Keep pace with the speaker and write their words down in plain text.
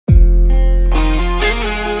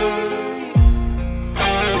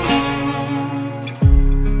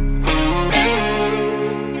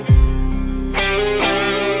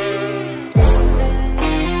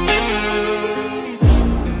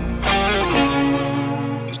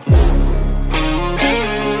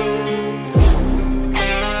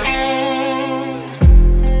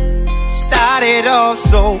off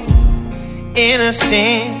so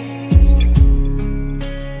innocent.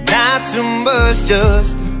 Not too much,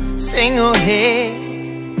 just a single hit.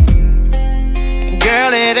 And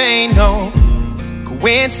girl, it ain't no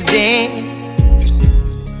coincidence.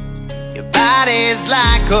 Your body's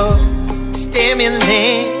like a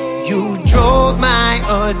stimulant. You drove my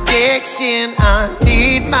addiction. I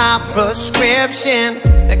need my prescription.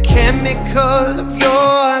 The chemical of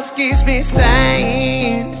yours keeps me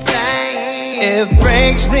sane. It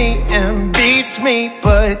breaks me and beats me,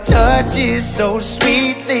 but touches so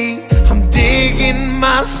sweetly. I'm digging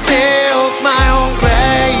myself my own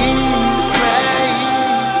grave.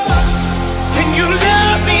 And you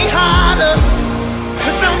love me harder,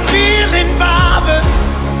 'cause I'm feeling bothered.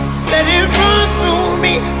 Let it run through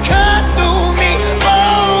me, cut through me,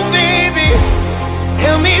 oh baby.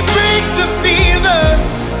 Help me break the fever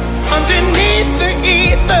underneath the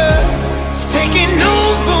ether. It's taking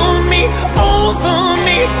over me, over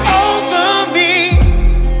me, over me.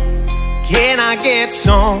 Can I get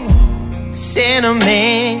some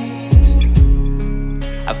sentiment?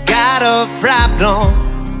 I've got a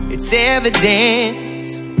problem, it's evident.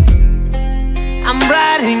 I'm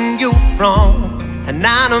writing you from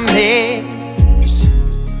anonymous,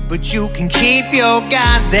 but you can keep your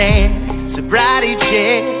goddamn sobriety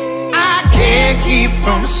check. I can't keep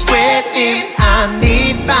from sweating. I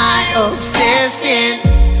need my obsession.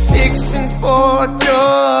 Fixing for a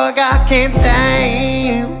drug I can't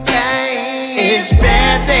tame. It's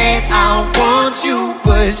bad that I want you,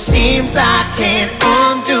 but it seems I can't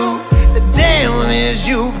undo the damage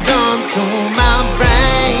you've done to my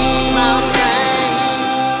brain.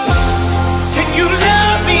 Can you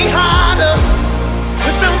love me harder,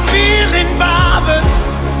 'cause I'm feeling bothered.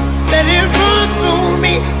 Let it run through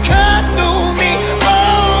me, cut through me,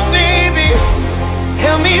 oh baby.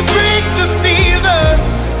 Help me break the fever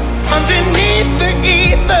underneath the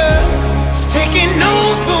ether. It's taking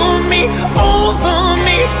over me, over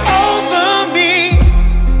me, over me.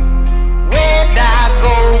 Where'd I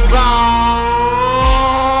go wrong?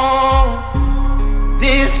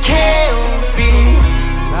 This can't be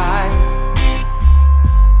right.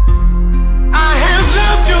 I have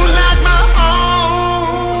loved you like my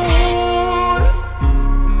own.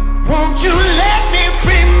 Won't you let me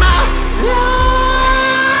free my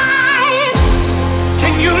life?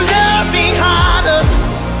 Can you love me harder,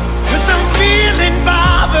 'cause I'm feeling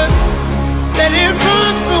bothered. Let it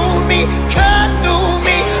run through me, cut through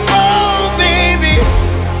me, oh baby.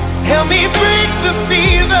 Help me break the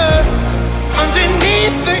fever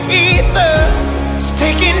underneath the ether. It's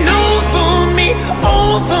taking over me,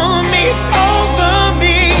 over me, over me.